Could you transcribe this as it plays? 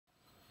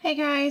Hey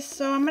guys,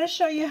 so I'm going to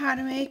show you how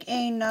to make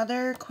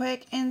another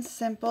quick and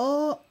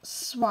simple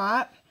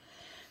swap.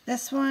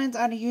 This one's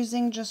out of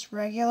using just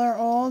regular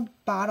old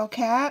bottle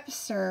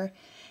caps or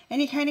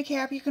any kind of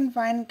cap you can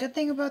find. Good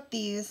thing about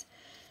these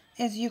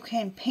is you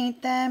can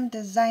paint them,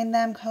 design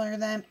them, color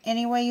them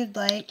any way you'd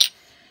like.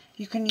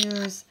 You can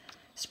use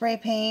spray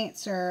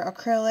paints or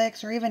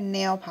acrylics or even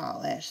nail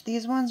polish.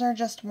 These ones are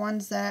just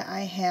ones that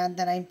I had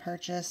that I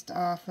purchased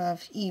off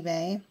of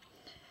eBay.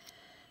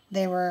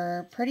 They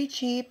were pretty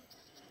cheap.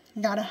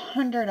 Got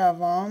 100 of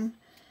them,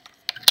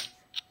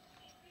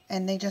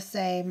 and they just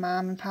say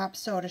Mom and Pop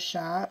Soda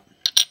Shop.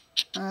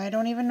 I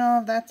don't even know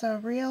if that's a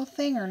real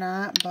thing or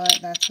not, but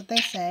that's what they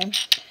say.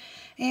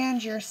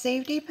 And your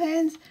safety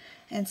pins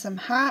and some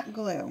hot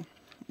glue.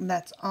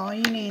 That's all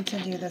you need to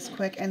do this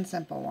quick and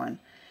simple one.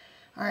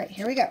 Alright,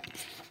 here we go.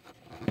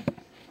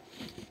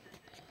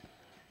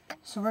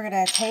 So we're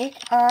going to take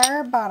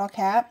our bottle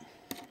cap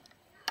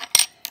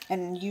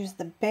and use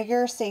the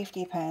bigger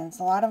safety pins.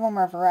 A lot of them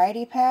are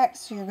variety packs,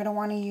 so you're going to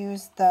want to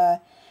use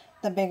the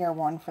bigger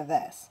one for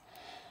this.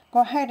 Go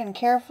ahead and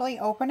carefully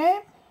open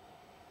it.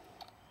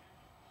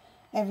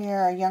 If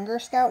you're a younger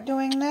scout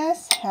doing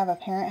this, have a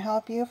parent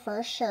help you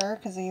for sure,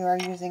 because you are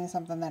using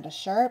something that is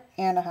sharp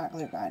and a hot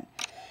glue gun.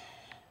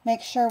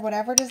 Make sure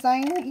whatever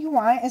design you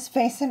want is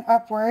facing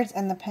upwards,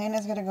 and the pin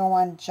is going to go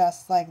on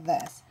just like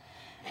this.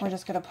 We're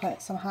just going to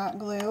put some hot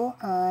glue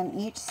on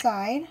each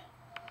side.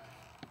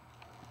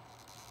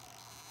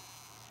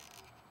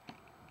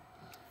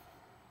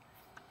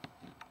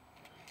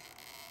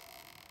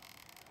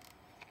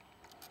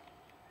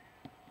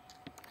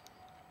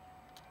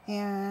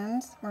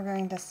 And we're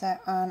going to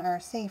set on our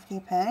safety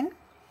pin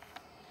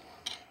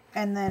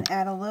and then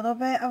add a little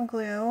bit of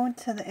glue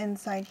to the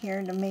inside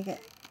here to make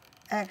it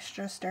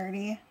extra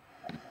sturdy,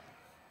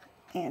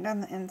 and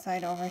on the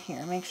inside over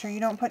here. Make sure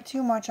you don't put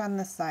too much on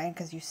this side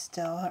because you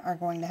still are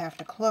going to have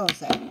to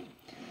close it.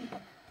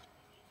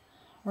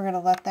 We're going to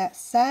let that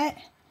set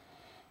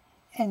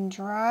and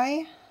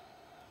dry.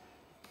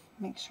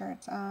 Make sure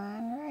it's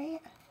on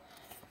right.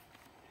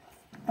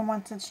 And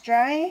once it's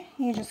dry,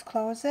 you just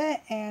close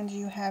it and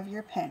you have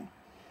your pin.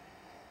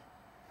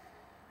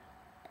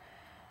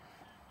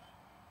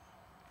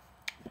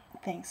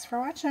 Thanks for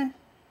watching.